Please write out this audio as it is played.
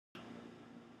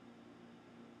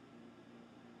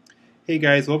Hey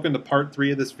guys, welcome to part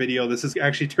 3 of this video. This is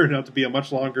actually turned out to be a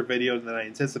much longer video than I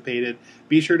anticipated.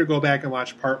 Be sure to go back and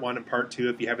watch part 1 and part 2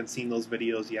 if you haven't seen those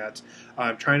videos yet.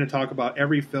 I'm trying to talk about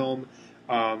every film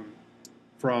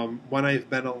from when I've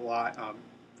been alive,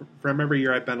 from every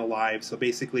year I've been alive. So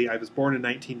basically, I was born in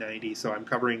 1990, so I'm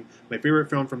covering my favorite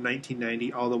film from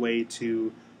 1990 all the way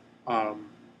to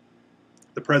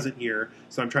the present year.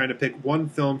 So I'm trying to pick one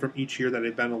film from each year that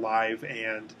I've been alive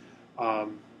and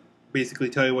basically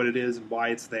tell you what it is and why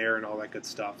it's there and all that good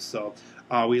stuff. So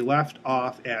we left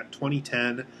off at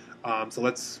 2010, so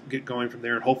let's get going from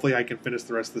there, and hopefully I can finish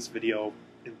the rest of this video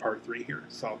in part 3 here.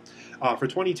 So for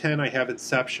 2010, I have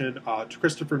Inception.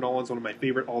 Christopher Nolan's one of my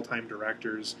favorite all-time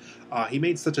directors. He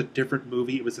made such a different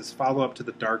movie. It was his follow-up to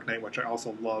The Dark Knight, which I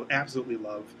also love, absolutely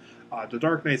love. The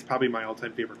Dark Knight is probably my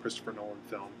all-time favorite Christopher Nolan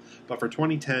film. But for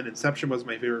 2010, Inception was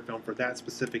my favorite film for that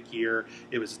specific year.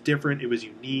 It was different. It was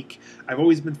unique. I've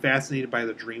always been fascinated by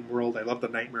the dream world. I love the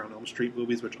Nightmare on Elm Street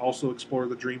movies, which also explore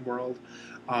the dream world.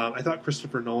 I thought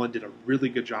Christopher Nolan did a really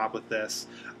good job with this.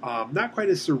 Not quite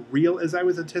as surreal as I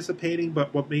was anticipating,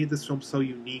 but what made this film so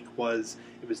unique was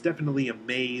it was definitely a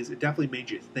maze. It definitely made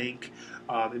you think.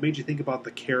 It made you think about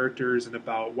the characters and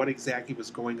about what exactly was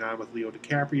going on with Leo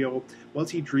DiCaprio.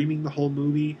 Was he dreaming the whole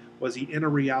movie? Was he in a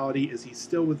reality? Is he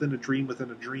still within a dream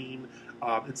within a dream?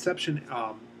 Inception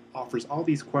offers all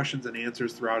these questions and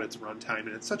answers throughout its runtime, and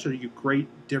it's such a great,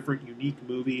 different, unique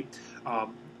movie.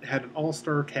 It had an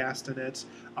all-star cast in it.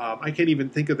 I can't even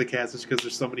think of the cast just because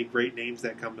there's so many great names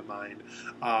that come to mind.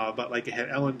 But like it had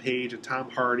Ellen Page and Tom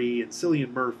Hardy and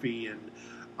Cillian Murphy and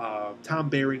Tom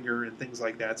Berenger and things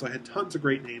like that. So I had tons of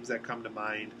great names that come to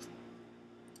mind.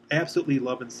 I absolutely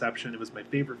love Inception. It was my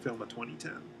favorite film of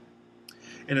 2010.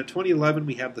 And in 2011,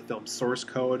 we have the film Source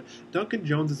Code. Duncan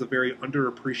Jones is a very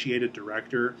underappreciated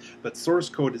director, but Source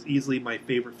Code is easily my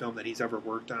favorite film that he's ever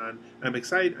worked on. I'm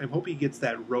excited. I'm hoping he gets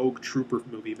that Rogue Trooper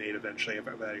movie made eventually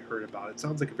that I heard about. It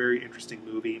sounds like a very interesting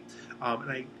movie.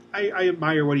 And I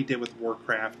admire what he did with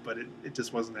Warcraft, but it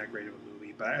just wasn't that great of a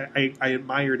movie. But I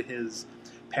admired his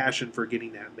passion for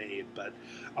getting that made. But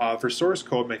for Source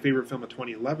Code, my favorite film of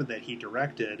 2011 that he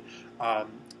directed,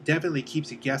 definitely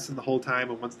keeps you guessing the whole time,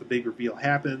 and once the big reveal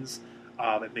happens,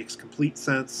 it makes complete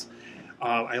sense.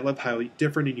 I love how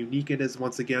different and unique it is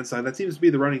once again, so that seems to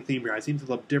be the running theme here. I seem to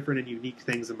love different and unique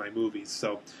things in my movies.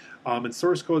 So in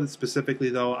Source Code specifically,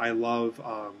 though, I love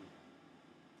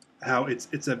how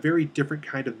it's a very different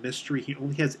kind of mystery. He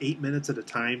only has 8 minutes at a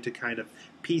time to kind of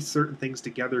piece certain things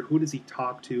together. Who does he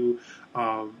talk to?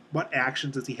 What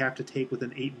actions does he have to take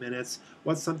within 8 minutes?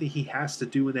 What's something he has to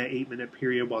do in that 8-minute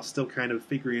period while still kind of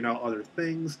figuring out other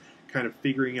things, kind of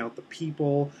figuring out the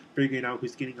people, figuring out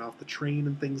who's getting off the train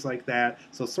and things like that.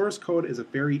 So Source Code is a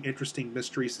very interesting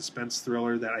mystery suspense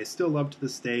thriller that I still love to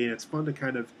this day, and it's fun to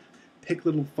kind of pick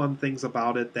little fun things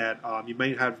about it that you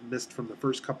might have missed from the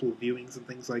first couple of viewings and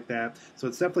things like that. So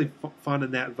it's definitely fun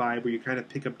in that vibe where you kind of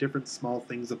pick up different small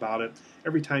things about it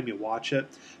every time you watch it.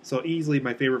 So easily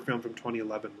my favorite film from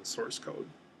 2011 was Source Code.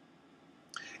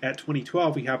 At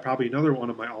 2012, we have probably another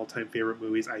one of my all-time favorite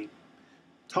movies. I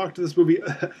talk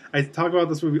about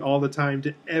this movie all the time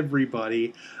to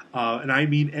everybody, and I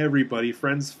mean everybody,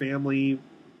 friends, family,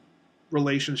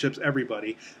 relationships,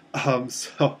 everybody. Then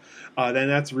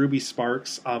that's Ruby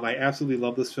Sparks. I absolutely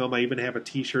love this film. I even have a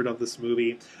t-shirt of this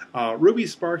movie. Ruby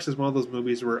Sparks is one of those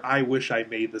movies where I wish I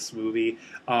made this movie.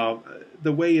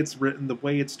 The way it's written, the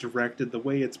way it's directed, the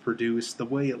way it's produced, the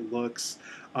way it looks.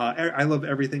 I love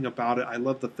everything about it. I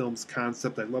love the film's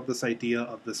concept. I love this idea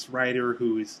of this writer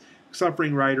who is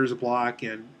suffering writer's block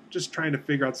and just trying to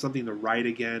figure out something to write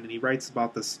again. And he writes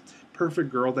about this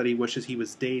perfect girl that he wishes he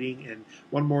was dating, and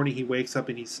one morning he wakes up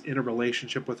and he's in a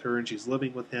relationship with her and she's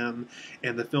living with him,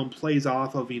 and the film plays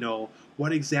off of,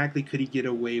 what exactly could he get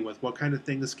away with? What kind of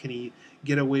things can he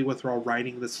get away with while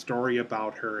writing this story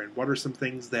about her? And what are some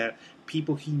things that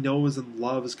people he knows and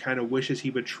loves kind of wishes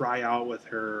he would try out with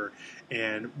her?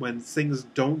 And when things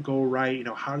don't go right,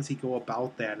 how does he go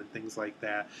about that and things like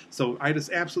that? So I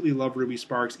just absolutely love Ruby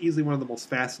Sparks. Easily one of the most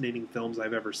fascinating films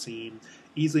I've ever seen.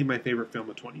 Easily my favorite film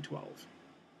of 2012.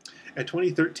 At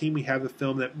 2013, we have the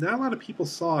film that not a lot of people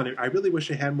saw, and I really wish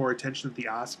it had more attention at the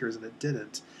Oscars, and it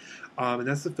didn't. And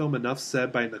that's the film Enough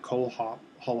Said by Nicole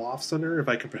Holofcener, if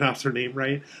I can pronounce her name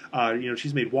right.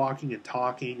 She's made Walking and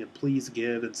Talking and Please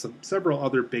Give and several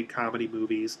other big comedy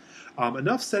movies.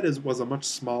 Enough Said was a much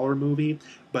smaller movie,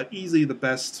 but easily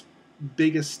the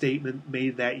biggest statement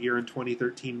made that year in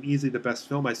 2013, easily the best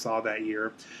film I saw that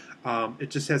year. It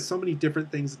just has so many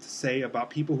different things to say about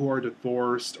people who are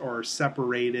divorced or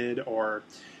separated or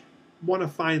want to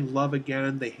find love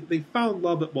again. They found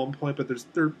love at one point, but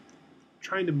they're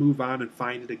trying to move on and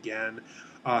find it again.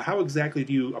 How exactly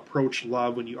do you approach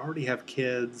love when you already have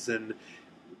kids and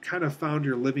kind of found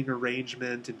your living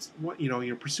arrangement and what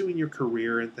you're pursuing your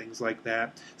career and things like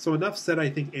that? So Enough Said, I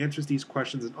think, answers these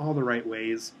questions in all the right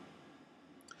ways.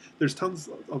 There's tons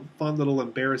of fun little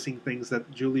embarrassing things that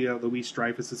Julia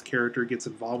Louis-Dreyfus's character gets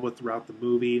involved with throughout the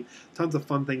movie. Tons of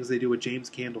fun things they do with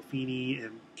James Gandolfini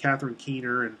and Catherine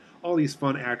Keener and all these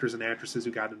fun actors and actresses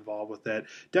who got involved with it.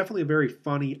 Definitely a very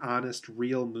funny, honest,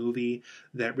 real movie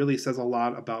that really says a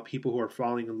lot about people who are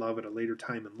falling in love at a later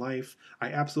time in life.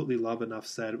 I absolutely love Enough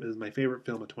Said. It is my favorite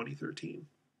film of 2013.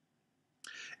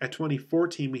 At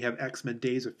 2014, we have X-Men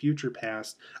Days of Future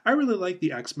Past. I really like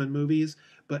the X-Men movies,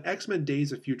 but X-Men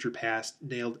Days of Future Past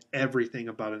nailed everything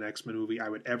about an X-Men movie I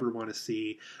would ever want to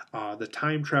see. The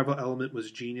time travel element was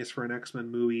genius for an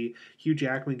X-Men movie. Hugh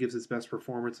Jackman gives his best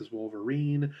performance as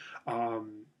Wolverine.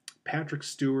 Patrick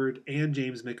Stewart and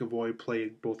James McAvoy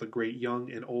played both a great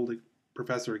young and old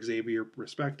Professor Xavier,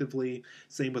 respectively.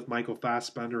 Same with Michael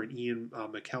Fassbender and Ian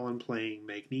McKellen playing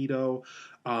Magneto.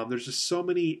 There's just so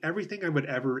many, everything I would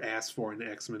ever ask for in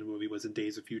an X-Men movie was in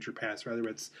Days of Future Past, whether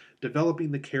it's developing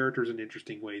the characters in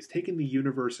interesting ways, taking the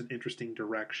universe in interesting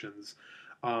directions,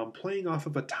 playing off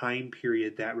of a time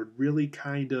period that would really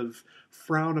kind of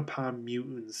frown upon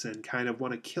mutants and kind of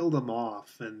want to kill them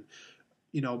off, and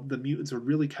the mutants would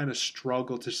really kind of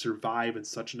struggle to survive in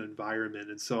such an environment.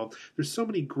 And so there's so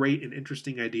many great and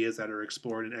interesting ideas that are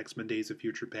explored in X-Men Days of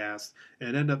Future Past, and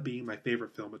it ended up being my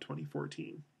favorite film of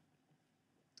 2014.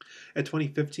 At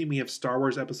 2015, we have Star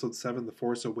Wars Episode 7, The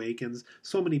Force Awakens.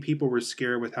 So many people were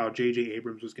scared with how J.J.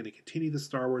 Abrams was going to continue the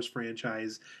Star Wars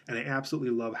franchise, and I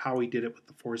absolutely love how he did it with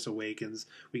The Force Awakens.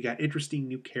 We got interesting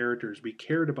new characters. We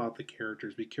cared about the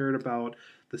characters. We cared about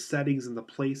the settings and the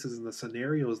places and the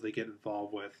scenarios they get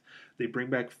involved with. They bring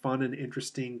back fun and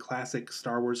interesting classic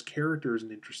Star Wars characters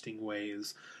in interesting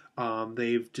ways.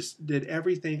 They've just did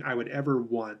everything I would ever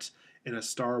want in a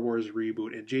Star Wars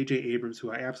reboot, and J.J. Abrams,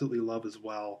 who I absolutely love as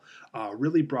well,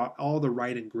 really brought all the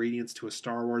right ingredients to a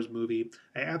Star Wars movie.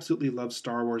 I absolutely love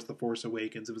Star Wars The Force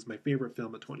Awakens. It was my favorite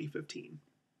film of 2015.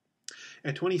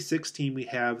 At 2016, we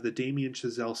have the Damien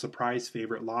Chazelle surprise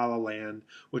favorite, La La Land,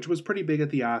 which was pretty big at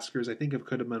the Oscars. I think it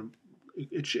could have been,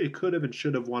 it could have and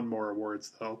should have won more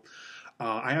awards, though.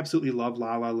 I absolutely love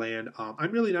La La Land.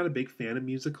 I'm really not a big fan of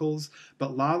musicals,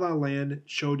 but La La Land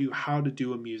showed you how to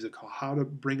do a musical, how to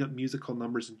bring up musical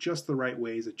numbers in just the right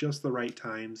ways at just the right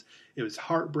times. It was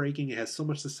heartbreaking. It has so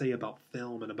much to say about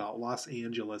film and about Los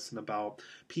Angeles and about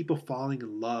people falling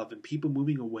in love and people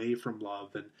moving away from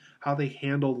love and how they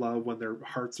handle love when their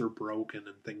hearts are broken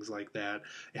and things like that.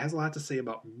 It has a lot to say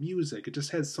about music. It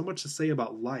just has so much to say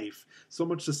about life, so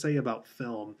much to say about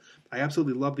film. I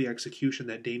absolutely love the execution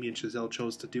that Damien Chazelle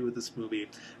chose to do with this movie,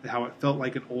 and how it felt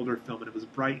like an older film, and it was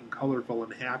bright and colorful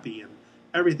and happy and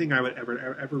everything I would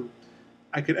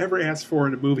I could ever ask for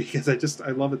in a movie, because I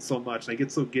love it so much and I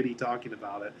get so giddy talking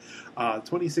about it.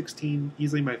 2016,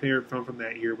 easily my favorite film from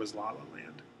that year was La La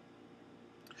Land.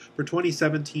 For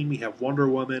 2017, we have Wonder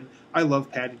Woman. I love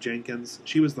Patty Jenkins.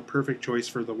 She was the perfect choice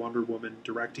for the Wonder Woman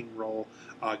directing role.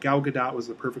 Gal Gadot was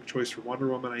the perfect choice for Wonder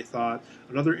Woman, I thought.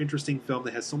 Another interesting film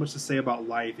that has so much to say about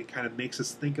life and kind of makes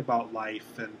us think about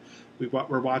life. And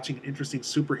we're watching an interesting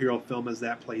superhero film as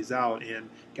that plays out. And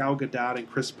Gal Gadot and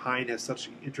Chris Pine have such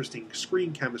interesting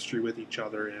screen chemistry with each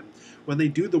other. And when they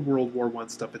do the World War I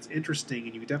stuff, it's interesting,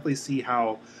 and you definitely see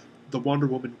how the Wonder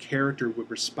Woman character would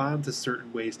respond to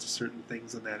certain ways to certain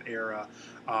things in that era.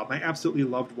 I absolutely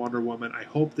loved Wonder Woman. I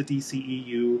hope the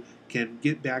DCEU can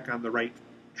get back on the right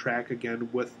track again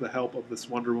with the help of this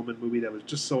Wonder Woman movie that was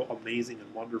just so amazing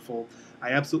and wonderful. I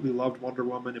absolutely loved Wonder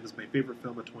Woman. It was my favorite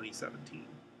film of 2017.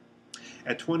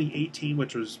 At 2018,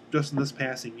 which was just in this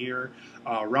passing year,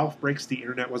 Ralph Breaks the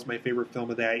Internet was my favorite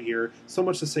film of that year. So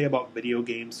much to say about video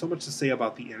games, so much to say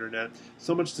about the internet,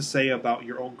 so much to say about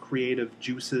your own creative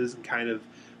juices and kind of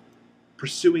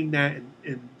pursuing that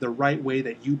in the right way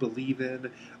that you believe in,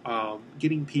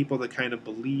 getting people to kind of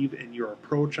believe in your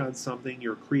approach on something,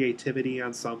 your creativity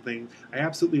on something. I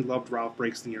absolutely loved Ralph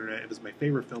Breaks the Internet. It was my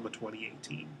favorite film of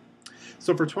 2018.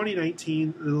 So for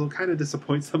 2019, it'll kind of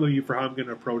disappoint some of you for how I'm going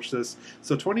to approach this.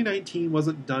 So 2019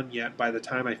 wasn't done yet by the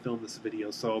time I filmed this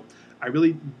video, so I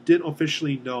really didn't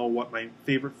officially know what my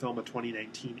favorite film of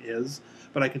 2019 is,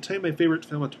 but I can tell you my favorite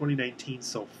film of 2019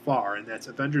 so far, and that's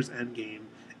Avengers Endgame,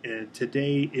 and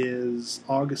today is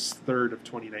August 3rd of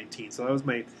 2019. So that was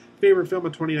my favorite film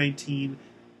of 2019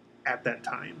 at that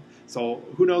time. So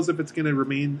who knows if it's going to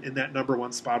remain in that number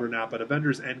one spot or not, but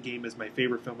Avengers Endgame is my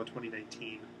favorite film of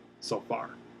 2019 so far.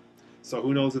 So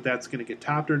who knows if that's going to get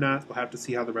topped or not. We'll have to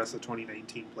see how the rest of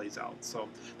 2019 plays out. So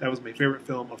that was my favorite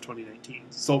film of 2019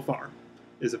 so far,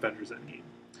 is Avengers Endgame.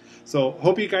 So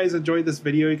hope you guys enjoyed this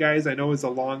video, you guys. I know it's a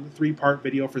long 3-part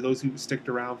video for those who sticked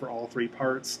around for all 3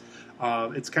 parts.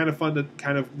 It's kind of fun to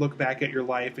kind of look back at your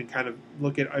life and kind of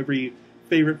look at every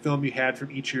favorite film you had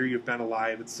from each year you've been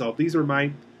alive. And so these are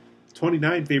my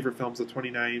 29 favorite films of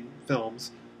 29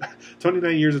 films.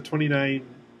 29 years of 29...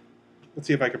 Let's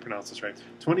see if I can pronounce this right.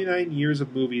 29 years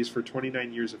of movies for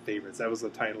 29 years of favorites. That was the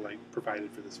title I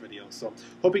provided for this video. So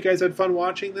hope you guys had fun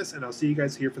watching this, and I'll see you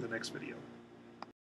guys here for the next video.